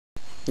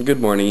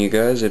Good morning, you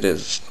guys. It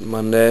is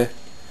Monday.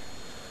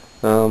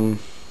 Full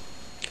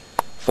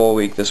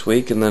week this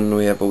week, and then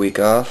we have a week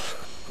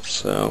off.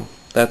 So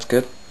that's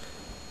good.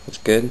 It's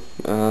good.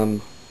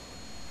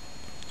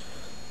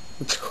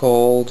 It's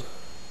cold.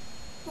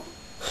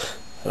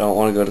 I don't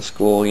want to go to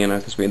school,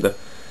 because we had the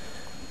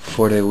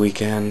 4-day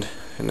weekend,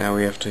 and now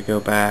we have to go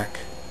back,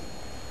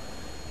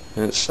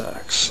 and it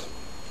sucks.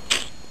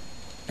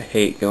 I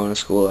hate going to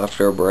school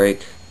after a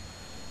break.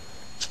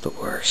 It's the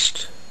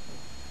worst.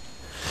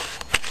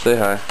 Say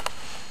hi.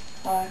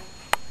 Hi.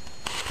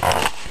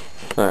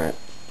 Alright.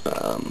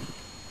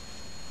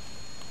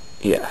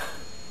 Yeah.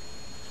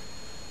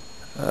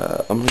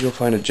 I'm gonna go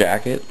find a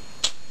jacket.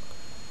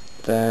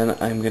 Then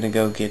I'm gonna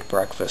go get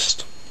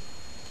breakfast.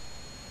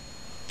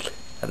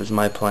 That is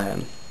my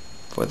plan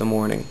for the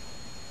morning.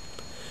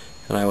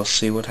 And I will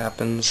see what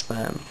happens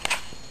then.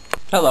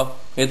 Hello.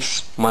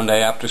 It's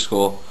Monday after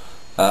school.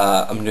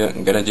 I'm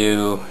gonna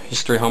do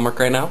history homework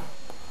right now.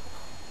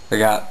 I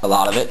got a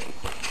lot of it.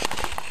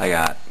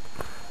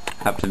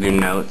 Have to do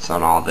notes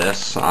on all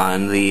this,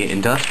 on the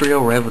Industrial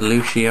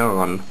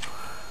Revolution.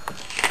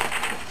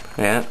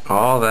 Yeah,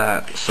 all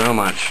that, so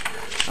much.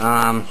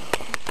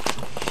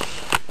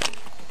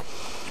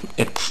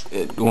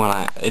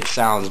 It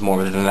sounds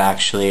more than it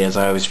actually is.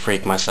 I always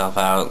freak myself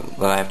out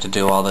that I have to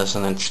do all this,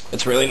 and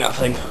it's really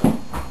nothing.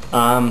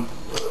 I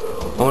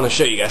want to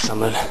show you guys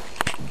something.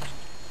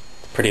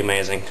 Pretty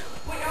amazing.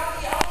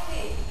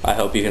 I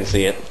hope you can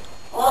see it.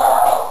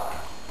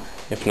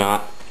 If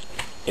not,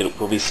 it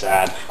will be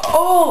sad.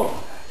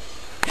 Oh!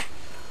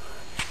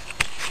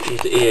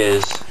 It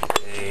is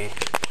a...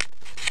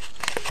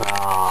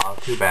 Oh,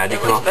 too bad.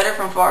 It looks better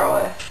from far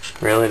away.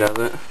 Really, does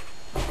it?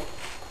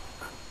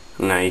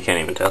 No, you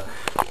can't even tell.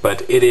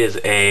 But it is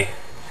a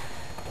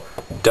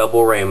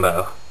double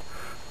rainbow.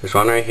 There's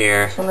one right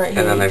here, and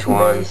then there's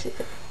one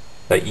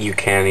that you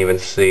can't even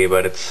see,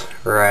 but it's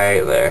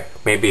right there.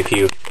 Maybe if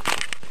you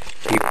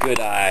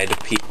good-eyed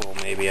people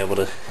may be able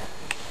to...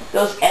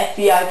 Those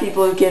FBI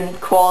people who can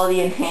quality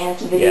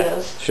enhance videos.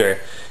 Yeah, sure.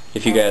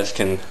 If you guys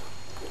can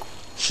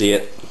see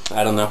it,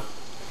 I don't know.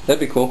 That'd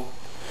be cool.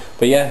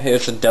 But yeah,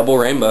 it's a double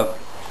rainbow.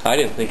 I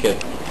didn't think it...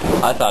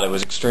 I thought it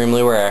was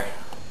extremely rare.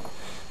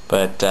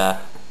 But,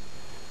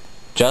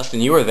 Justin,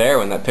 you were there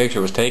when that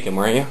picture was taken,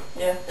 weren't you?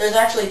 Yeah, there's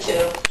actually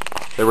two.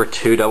 There were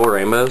two double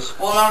rainbows?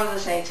 Well, not at the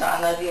same time.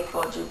 That'd be a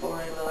quadruple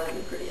rainbow. That'd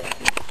be pretty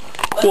epic.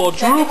 But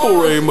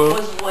Quadruple rainbow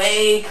was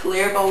way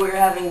clear, but we were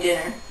having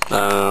dinner.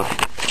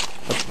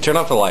 Turn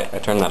off the light. I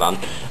turned that on.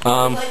 It's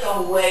like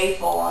a way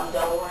full-on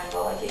double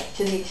rainbow, like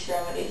to the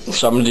extremities.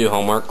 So I'm going to do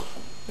homework,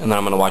 and then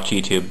I'm going to watch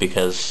YouTube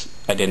because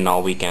I didn't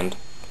all weekend.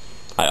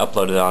 I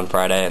uploaded it on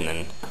Friday, and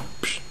then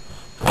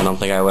I don't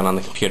think I went on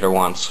the computer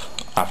once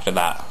after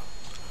that.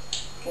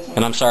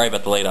 And I'm sorry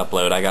about the late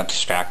upload. I got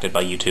distracted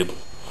by YouTube.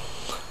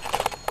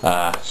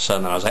 So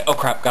then I was like, oh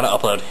crap, gotta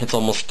upload. It's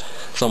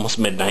almost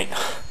midnight.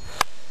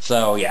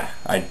 So yeah,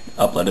 I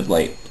uploaded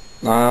late.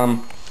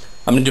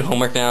 I'm gonna do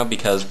homework now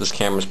because this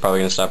camera's probably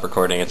gonna stop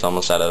recording. It's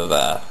almost out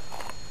of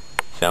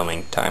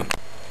filming time.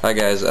 Hi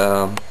guys,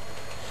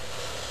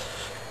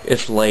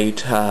 it's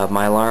late.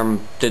 My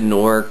alarm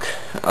didn't work.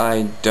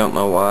 I don't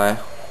know why.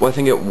 Well, I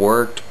think it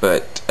worked,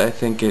 but I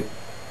think it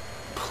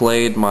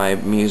played my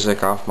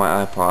music off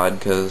my iPod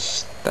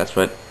because that's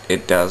what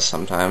it does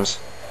sometimes.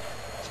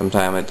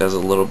 Sometimes it does a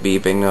little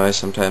beeping noise.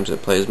 Sometimes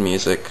it plays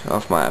music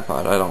off my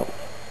iPod. I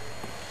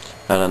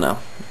don't know.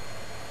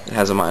 It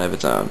has a mind of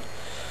its own.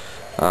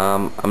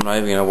 I'm not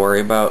even gonna worry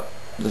about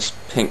this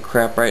pink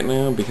crap right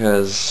now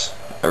because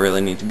I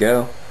really need to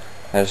go.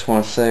 I just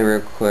want to say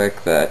real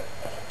quick that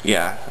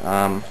yeah,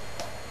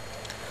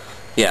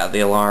 the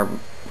alarm.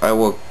 I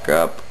woke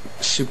up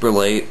super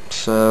late,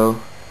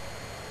 so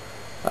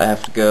I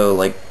have to go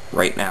like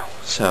right now.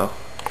 So,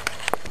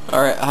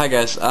 all right, hi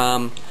guys.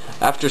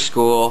 After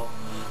school,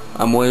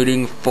 I'm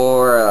waiting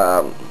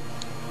for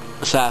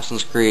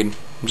Assassin's Creed.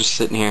 I'm just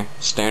sitting here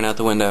staring out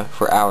the window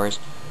for hours.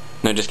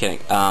 No, just kidding.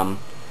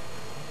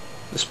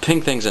 This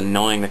pink thing's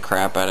annoying the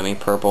crap out of me.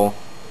 Purple.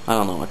 I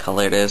don't know what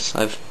color it is.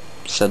 I've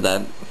said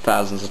that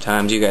thousands of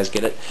times. You guys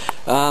get it.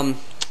 But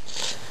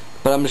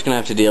I'm just gonna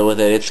have to deal with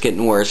it. It's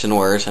getting worse and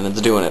worse, and it's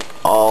doing it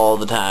all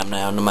the time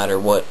now, no matter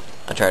what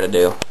I try to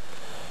do.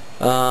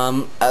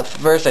 At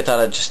first I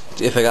thought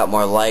if I got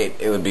more light,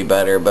 it would be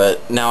better,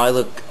 but now I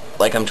look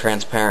like I'm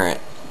transparent.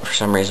 For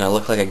some reason, I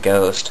look like a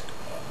ghost.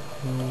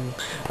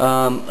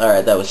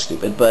 Alright, that was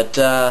stupid, but,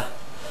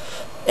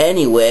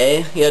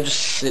 anyway, yeah, just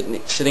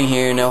sitting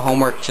here, no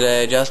homework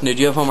today. Justin, did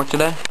you have homework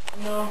today?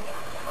 No.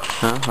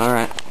 Huh?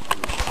 Alright.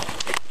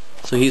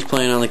 So he's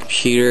playing on the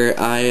computer.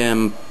 I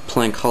am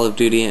playing Call of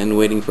Duty and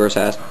waiting for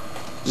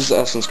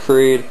Assassin's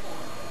Creed.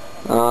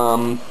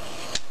 I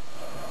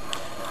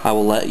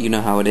will let you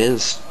know how it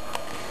is.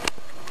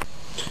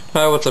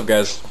 Hi, what's up,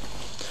 guys?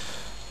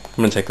 I'm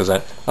gonna take those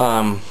out.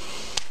 I'm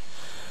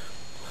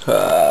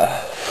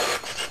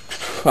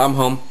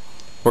home.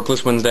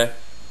 Workless Wednesday.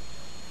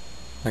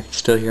 I can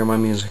still hear my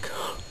music.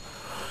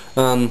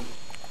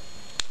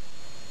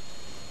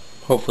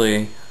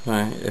 Hopefully,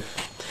 if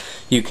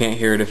you can't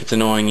hear it if it's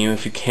annoying you.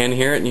 If you can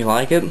hear it and you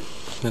like it,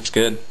 that's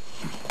good.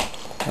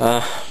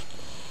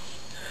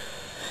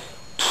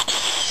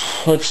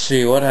 Let's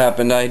see what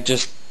happened. I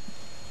just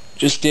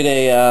did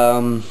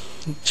a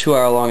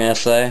 2-hour-long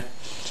essay,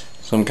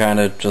 so I'm kind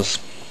of just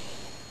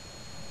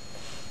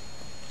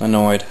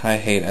annoyed. I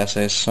hate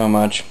essays so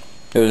much.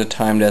 It was a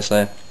timed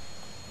essay,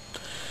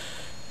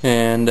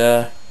 and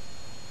I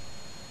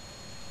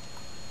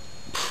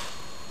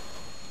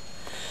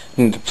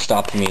need to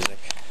stop the music.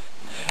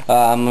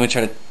 Let me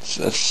try to,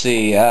 let's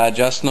see,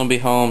 Justin will be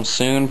home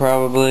soon,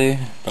 probably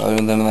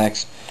within the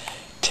next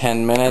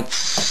 10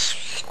 minutes.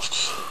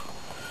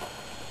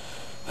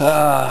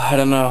 I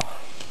don't know.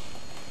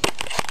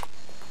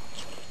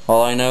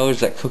 All I know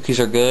is that cookies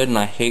are good, and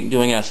I hate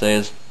doing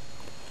essays.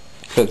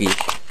 Cookies.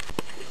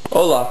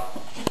 Hola.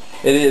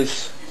 It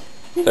is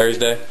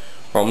Thursday.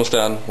 We're almost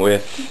done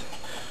with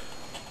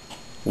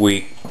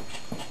week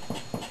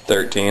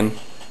 13.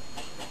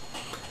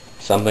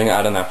 Something,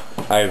 I don't know.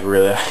 I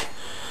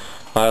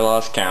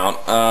lost count.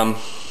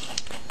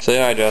 Say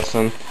hi,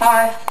 Justin.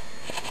 Hi.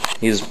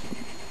 He's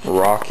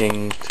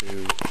rocking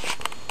to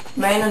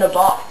Man in a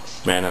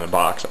box. Man in a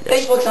box, I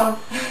guess. Facebook's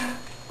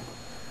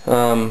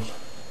on.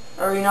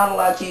 Are you not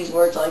allowed to use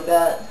words like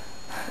that?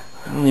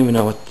 I don't even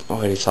know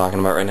what he's talking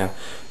about right now.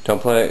 Don't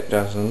play it,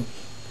 Justin. I'm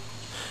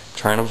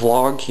trying to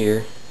vlog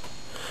here.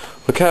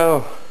 Look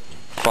how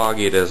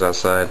foggy it is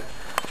outside.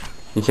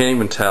 You can't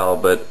even tell,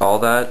 but all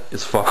that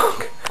is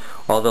fog.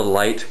 All the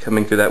light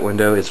coming through that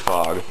window is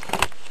fog.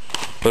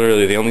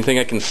 Literally, the only thing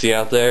I can see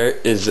out there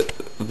is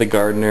the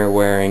gardener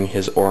wearing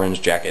his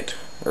orange jacket.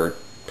 Or,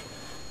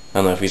 I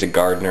don't know if he's a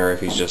gardener or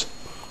if he's just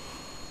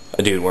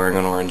a dude wearing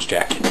an orange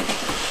jacket.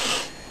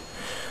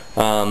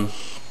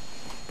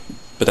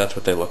 But that's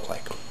what they look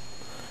like.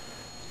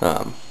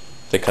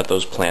 They cut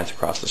those plants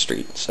across the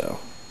street, so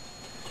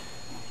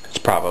it's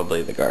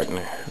probably the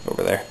gardener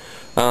over there.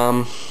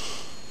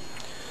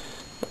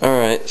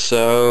 Alright,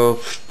 so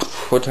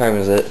what time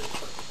is it?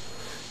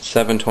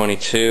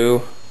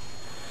 7:22.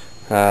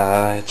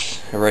 It's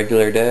a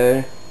regular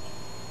day,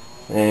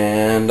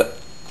 and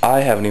I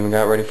haven't even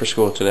got ready for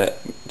school today.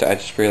 I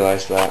just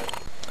realized that.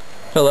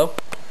 Hello.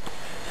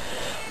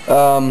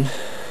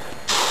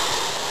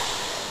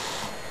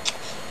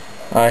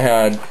 I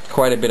had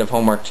quite a bit of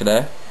homework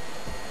today,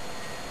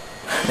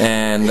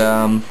 and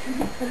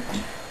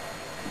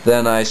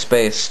then I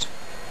spaced.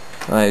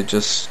 I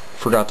just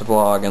forgot to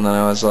vlog, and then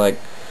I was like,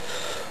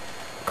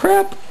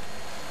 crap,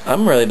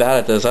 I'm really bad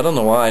at this. I don't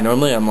know why.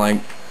 Normally I'm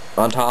like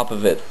on top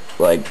of it.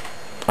 Like,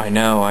 I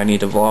know I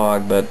need to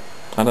vlog, but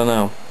I don't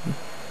know.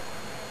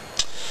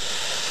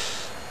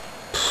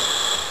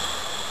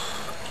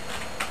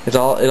 It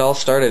all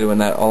started when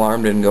that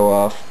alarm didn't go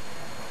off.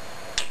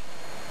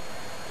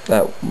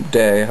 That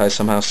day I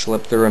somehow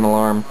slipped through an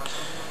alarm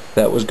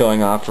that was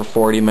going off for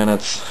 40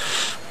 minutes.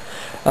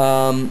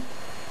 And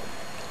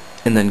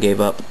then gave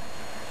up.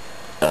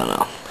 I don't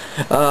know.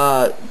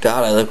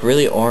 God, I look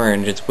really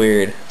orange. It's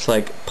weird. It's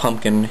like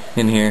pumpkin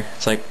in here.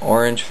 It's like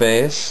orange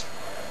face,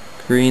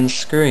 green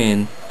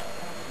screen.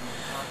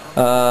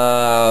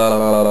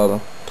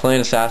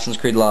 Playing Assassin's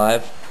Creed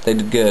Live. They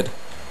did good.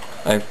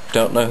 I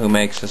don't know who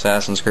makes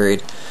Assassin's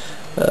Creed.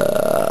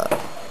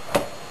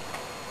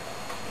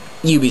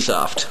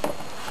 Ubisoft.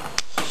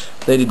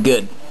 They did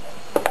good.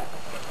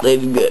 They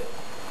did good.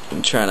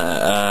 I'm trying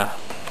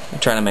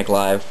to make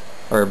live,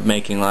 or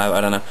making live.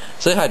 I don't know.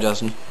 Say hi,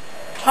 Justin.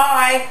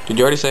 Hi. Did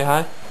you already say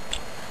hi?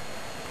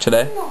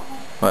 Today? No.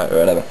 Alright,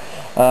 whatever.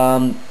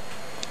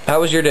 How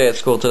was your day at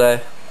school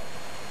today?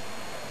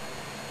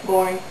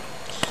 Boring.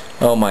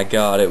 Oh my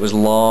god, it was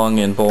long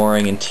and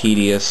boring and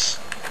tedious.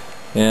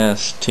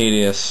 Yes,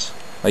 tedious.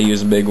 I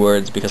use big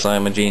words because I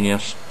am a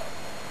genius.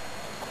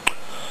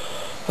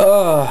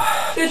 Oh.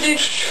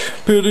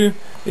 Pity.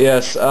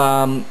 Yes,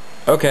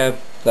 okay,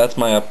 that's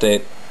my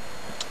update.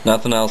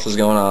 Nothing else is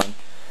going on.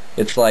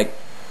 It's like,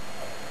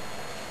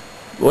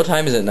 what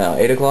time is it now?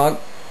 8 o'clock?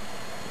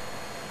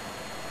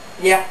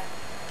 Yeah.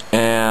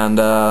 And,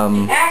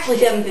 Actually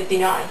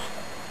 7:59.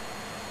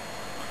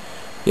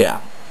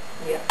 yeah.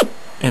 Yeah.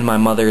 And my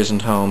mother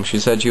isn't home. She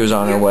said she was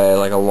on her way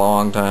like a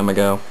long time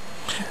ago.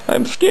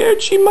 I'm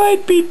scared she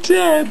might be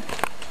dead.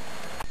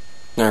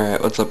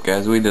 Alright, what's up,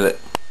 guys? We did it.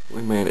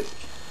 We made it.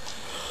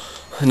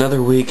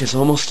 Another week is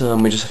almost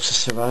done. We just have to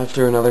survive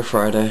through another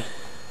Friday.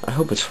 I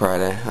hope it's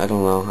Friday. I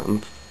don't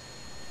know.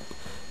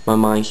 My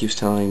mind keeps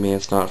telling me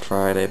it's not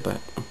Friday, but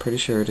I'm pretty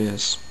sure it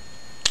is.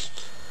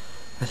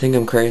 I think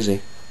I'm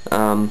crazy.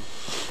 I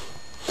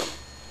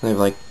have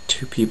like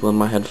 2 people in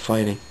my head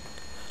fighting.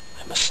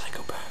 I'm a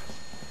psychopath.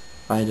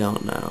 I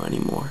don't know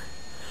anymore.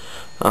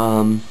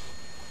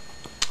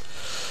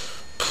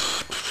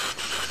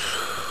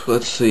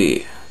 Let's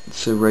see.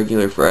 It's a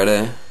regular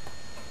Friday.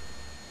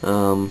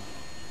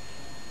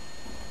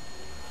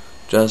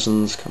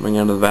 Justin's coming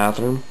out of the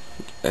bathroom,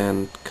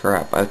 and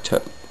crap, I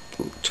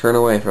turn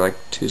away for like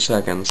 2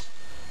 seconds,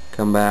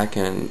 come back,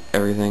 and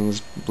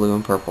everything's blue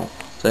and purple.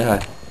 Say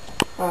hi.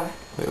 Hi.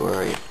 Wait, where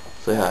are you?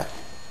 Say hi.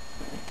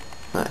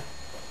 Hi.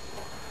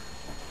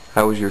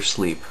 How was your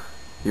sleep?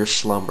 your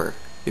slumber,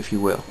 if you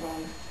will? I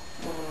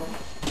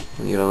don't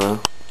know. You don't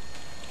know?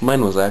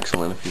 Mine was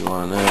excellent, if you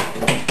want to know.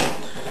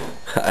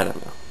 I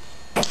don't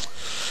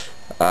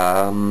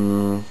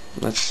know.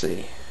 Let's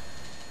see.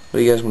 What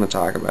do you guys want to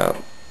talk about?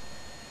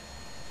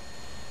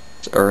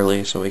 It's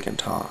early, so we can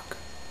talk.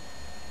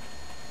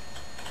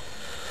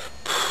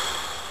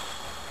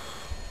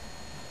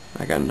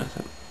 I got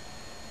nothing.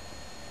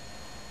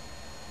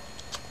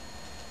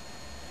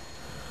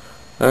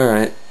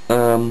 Alright,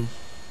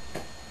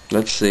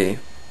 let's see.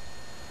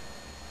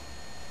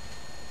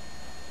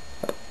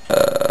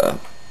 I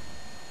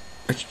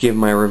could give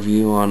my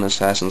review on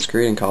Assassin's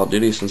Creed and Call of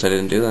Duty since I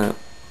didn't do that.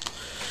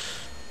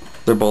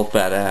 They're both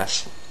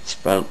badass. That's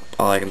about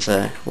all I can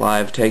say.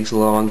 Live takes a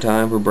long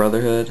time for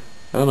Brotherhood.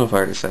 I don't know if I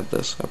already said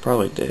this. I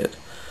probably did.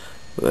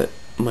 But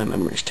my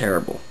memory's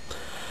terrible.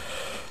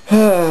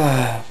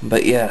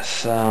 But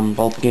yes,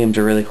 both games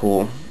are really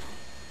cool.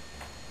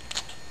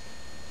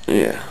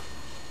 Yeah.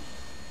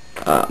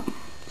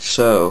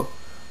 So,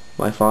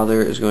 my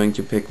father is going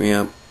to pick me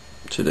up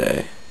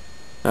today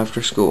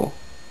after school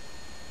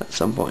at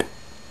some point.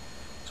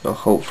 So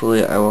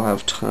hopefully I will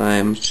have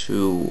time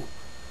to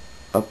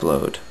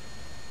upload.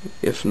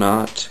 If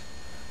not,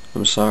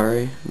 I'm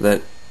sorry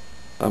that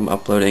I'm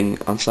uploading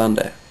on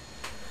Sunday.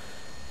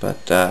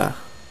 But, yeah.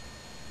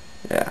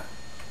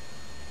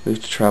 We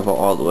have to travel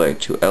all the way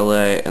to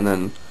LA, and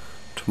then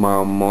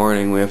tomorrow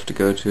morning we have to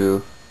go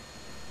to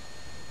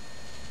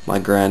my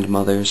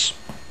grandmother's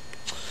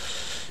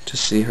to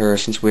see her,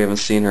 since we haven't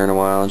seen her in a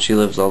while, and she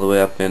lives all the way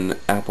up in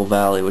Apple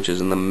Valley, which is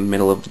in the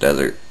middle of the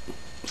desert.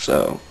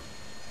 So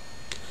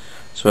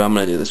that's what I'm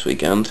gonna do this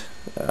weekend.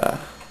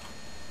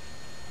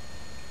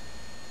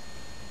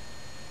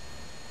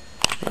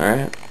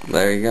 Alright,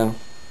 there you go.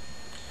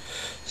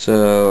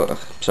 So,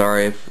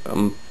 sorry if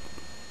I'm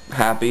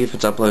happy if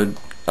it's uploaded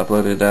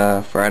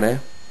Friday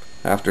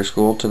after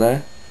school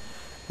today,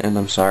 and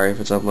I'm sorry if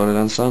it's uploaded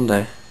on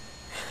Sunday.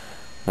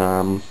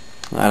 I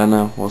don't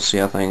know. We'll see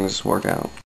how things work out.